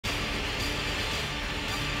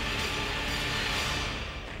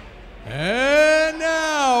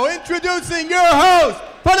introducing your host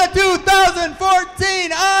for the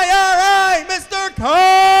 2014 IRI, Mr.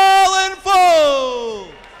 Colin Full.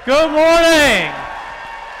 Good morning.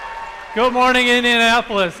 Good morning,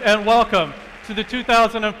 Indianapolis, and welcome to the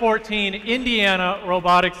 2014 Indiana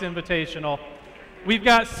Robotics Invitational. We've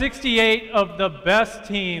got 68 of the best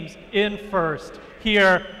teams in first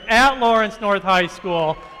here at Lawrence North High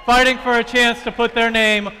School, fighting for a chance to put their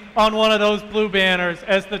name on one of those blue banners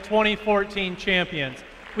as the 2014 champions.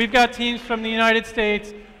 We've got teams from the United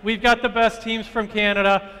States, we've got the best teams from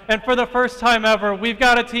Canada, and for the first time ever, we've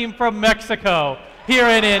got a team from Mexico here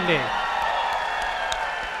in Indy.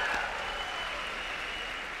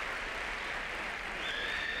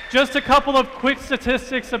 Just a couple of quick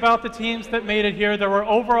statistics about the teams that made it here. There were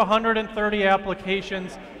over 130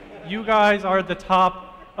 applications. You guys are the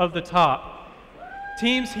top of the top.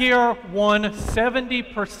 Teams here won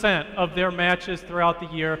 70% of their matches throughout the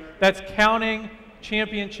year. That's counting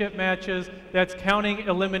championship matches, that's counting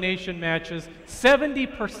elimination matches.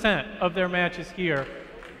 70% of their matches here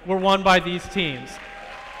were won by these teams.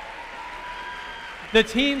 The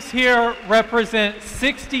teams here represent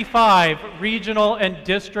 65 regional and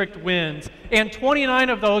district wins, and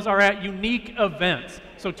 29 of those are at unique events.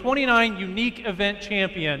 So 29 unique event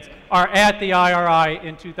champions are at the IRI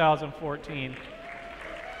in 2014.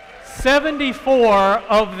 74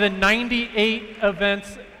 of the 98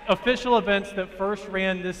 events, official events that first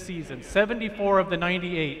ran this season, 74 of the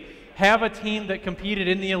 98 have a team that competed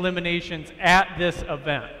in the eliminations at this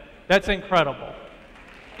event. That's incredible.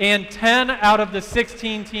 And 10 out of the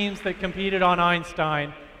 16 teams that competed on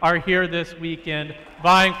Einstein are here this weekend,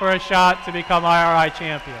 vying for a shot to become IRI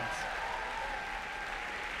champions.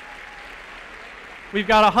 We've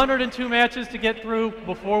got 102 matches to get through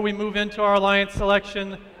before we move into our alliance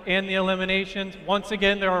selection and the eliminations. Once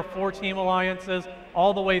again, there are 4 team alliances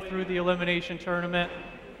all the way through the elimination tournament.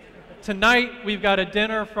 Tonight, we've got a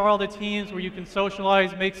dinner for all the teams where you can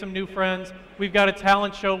socialize, make some new friends. We've got a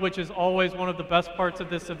talent show, which is always one of the best parts of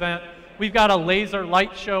this event. We've got a laser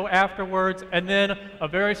light show afterwards, and then a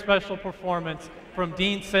very special performance from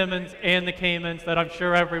Dean Simmons and the Caymans that I'm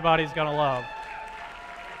sure everybody's gonna love.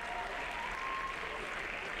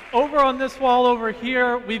 Over on this wall over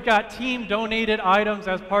here, we've got team donated items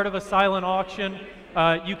as part of a silent auction.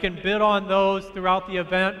 You can bid on those throughout the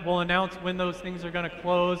event. We'll announce when those things are going to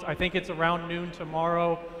close. I think it's around noon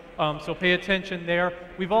tomorrow, so pay attention there.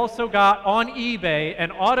 We've also got on eBay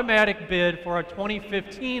an automatic bid for a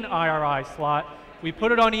 2015 IRI slot. We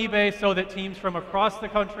put it on eBay so that teams from across the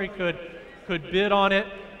country could bid on it.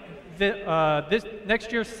 This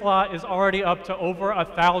next year's slot is already up to over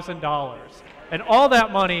 $1,000. And all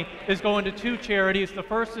that money is going to 2 charities. The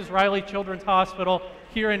first is Riley Children's Hospital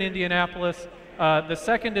here in Indianapolis. The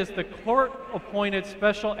second is the court-appointed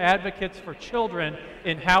Special Advocates for Children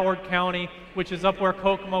in Howard County, which is up where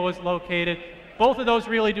Kokomo is located. Both of those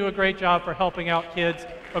really do a great job for helping out kids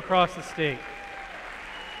across the state.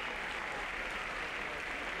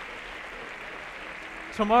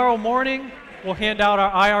 Tomorrow morning, we'll hand out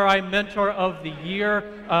our IRI Mentor of the Year.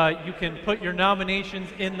 You can put your nominations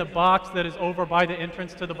in the box that is over by the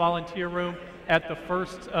entrance to the volunteer room at the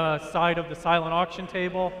first side of the silent auction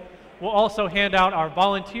table. We'll also hand out our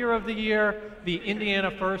Volunteer of the Year, the Indiana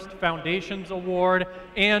First Foundations Award,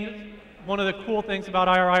 and one of the cool things about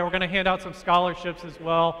IRI, we're going to hand out some scholarships as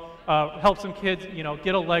well, help some kids,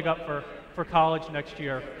 get a leg up for college next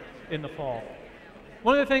year in the fall.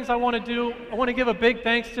 One of the things I want to do, I want to give a big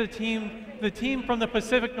thanks to the team from the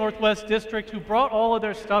Pacific Northwest District who brought all of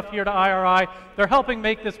their stuff here to IRI. They're helping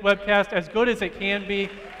make this webcast as good as it can be.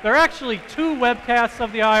 There are actually 2 webcasts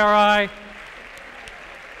of the IRI.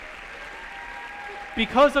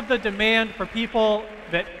 Because of the demand for people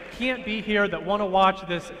that can't be here, that want to watch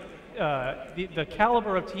this, the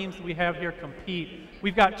caliber of teams that we have here compete,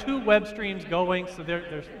 we've got 2 web streams going, so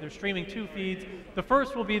they're streaming 2 feeds. The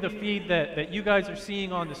first will be the feed that you guys are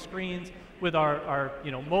seeing on the screens with our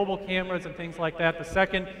mobile cameras and things like that. The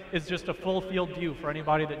second is just a full field view for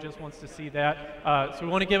anybody that just wants to see that. So we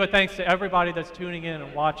want to give a thanks to everybody that's tuning in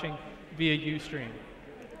and watching via Ustream.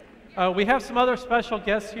 We have some other special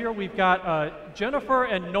guests here. We've got Jennifer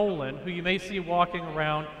and Nolan, who you may see walking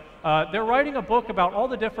around. They're writing a book about all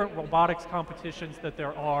the different robotics competitions that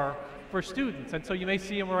there are for students. And so you may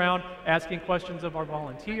see them around asking questions of our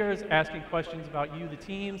volunteers, asking questions about you, the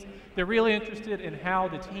teams. They're really interested in how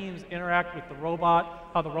the teams interact with the robot,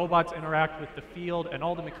 how the robots interact with the field, and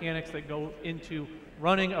all the mechanics that go into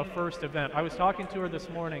running a first event. I was talking to her this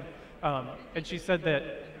morning, and she said that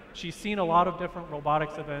she's seen a lot of different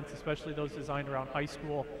robotics events, especially those designed around high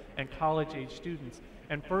school and college-age students.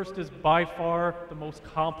 And FIRST is by far the most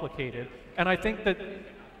complicated. And I think that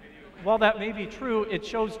while that may be true, it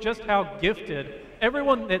shows just how gifted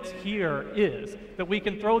everyone that's here is, that we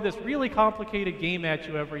can throw this really complicated game at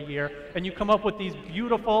you every year, and you come up with these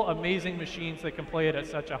beautiful, amazing machines that can play it at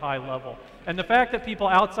such a high level. And the fact that people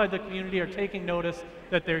outside the community are taking notice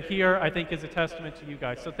that they're here, I think is a testament to you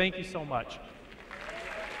guys. So thank you so much.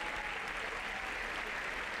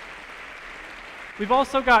 We've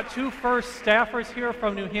also got two first staffers here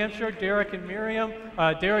from New Hampshire, Derek and Miriam.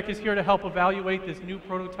 Derek is here to help evaluate this new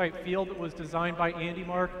prototype field that was designed by Andy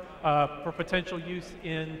Mark for potential use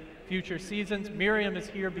in future seasons. Miriam is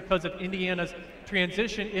here because of Indiana's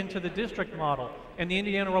transition into the district model, and the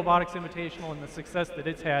Indiana Robotics Invitational and the success that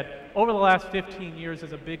it's had over the last 15 years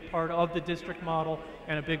is a big part of the district model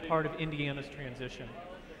and a big part of Indiana's transition.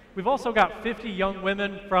 We've also got 50 young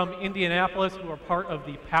women from Indianapolis who are part of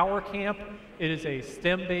the Power Camp. It is a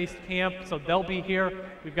STEM-based camp, so they'll be here.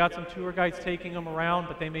 We've got some tour guides taking them around,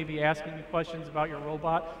 but they may be asking you questions about your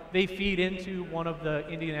robot. They feed into one of the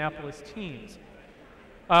Indianapolis teams.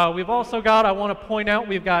 We've also got, I want to point out,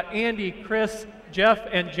 we've got Andy, Chris, Jeff,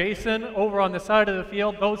 and Jason over on the side of the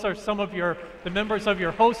field. Those are some of the members of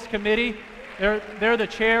your host committee. They're the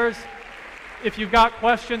chairs. If you've got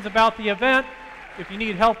questions about the event, if you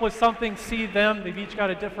need help with something, see them. They've each got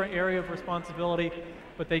a different area of responsibility,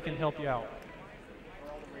 but they can help you out.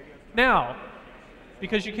 Now,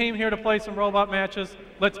 because you came here to play some robot matches,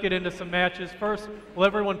 let's get into some matches. First, will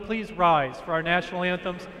everyone please rise for our national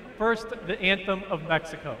anthems? First, the Anthem of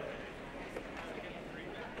Mexico.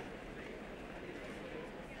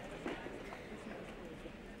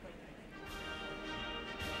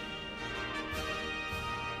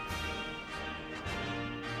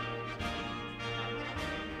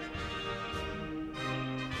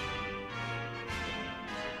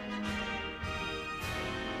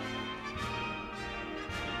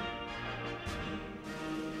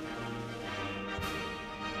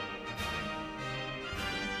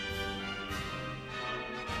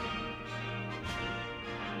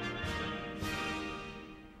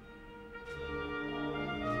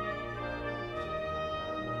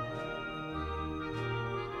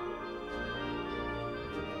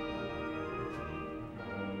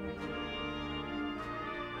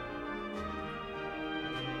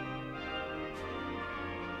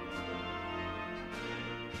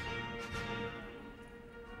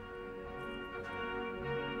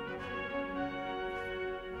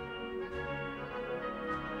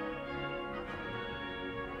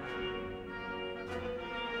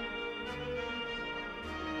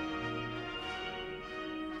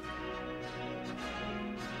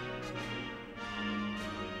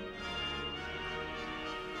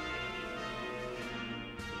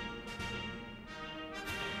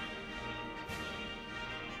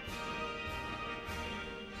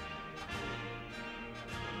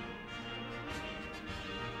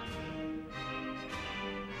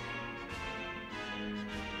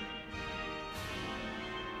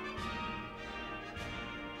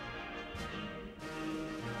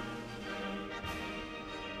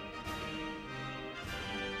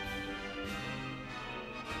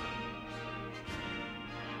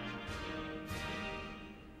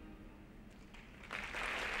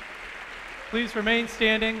 Please remain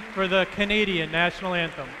standing for the Canadian national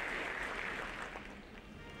anthem.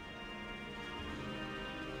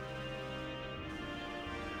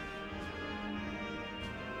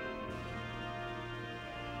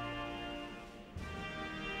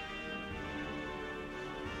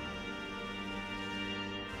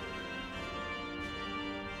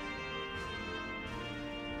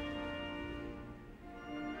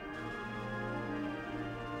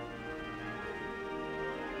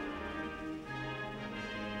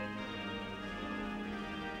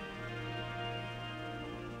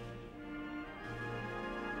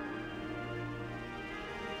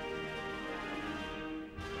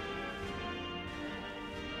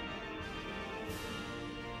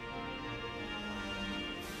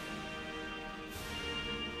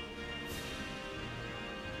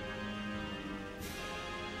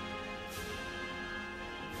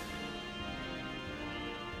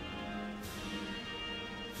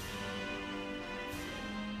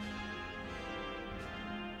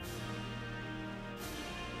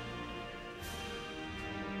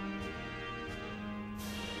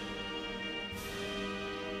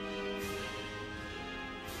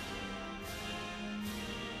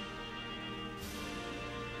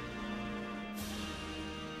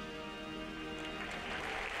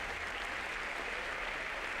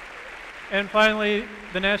 And finally,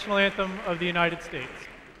 the national anthem of the United States.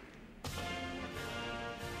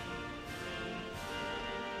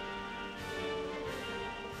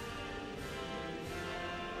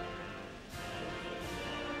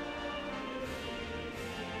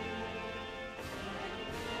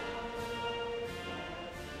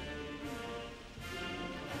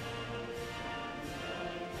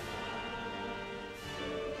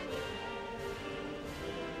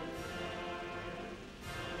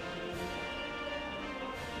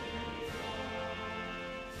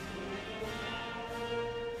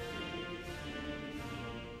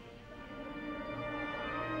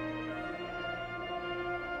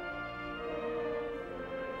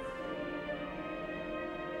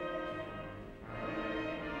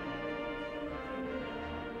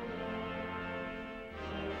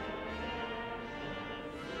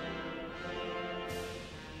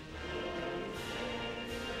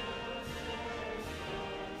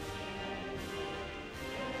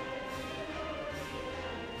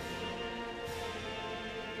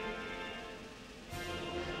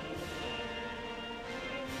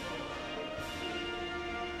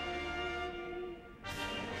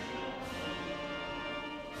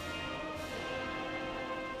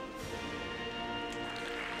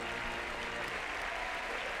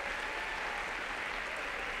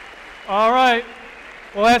 All right.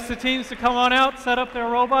 We'll ask the teams to come on out, set up their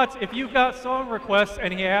robots. If you've got song requests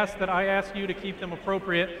and he asks that I ask you to keep them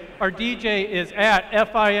appropriate, our DJ is at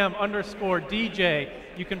FIM_DJ.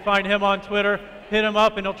 You can find him on Twitter, hit him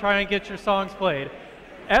up, and he'll try and get your songs played.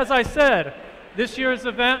 As I said, this year's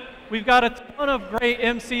event, we've got a ton of great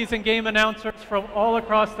MCs and game announcers from all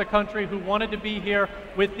across the country who wanted to be here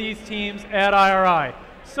with these teams at IRI.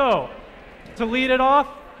 So, to lead it off,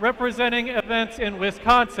 representing events in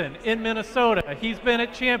Wisconsin, in Minnesota. He's been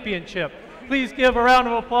at Championship. Please give a round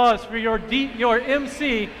of applause for your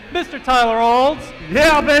MC, Mr. Tyler Olds.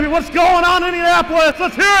 Yeah, baby, what's going on in Indianapolis?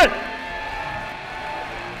 Let's hear it!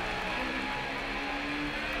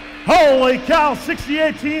 Holy cow,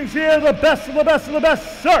 68 teams here, the best of the best of the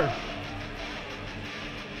best, sir.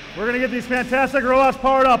 We're gonna get these fantastic robots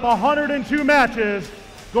powered up. 102 matches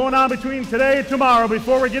going on between today and tomorrow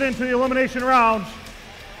before we get into the elimination rounds.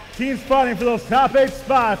 Teams fighting for those top 8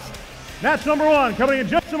 spots. Match number 1 coming in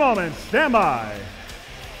just a moment. Stand by.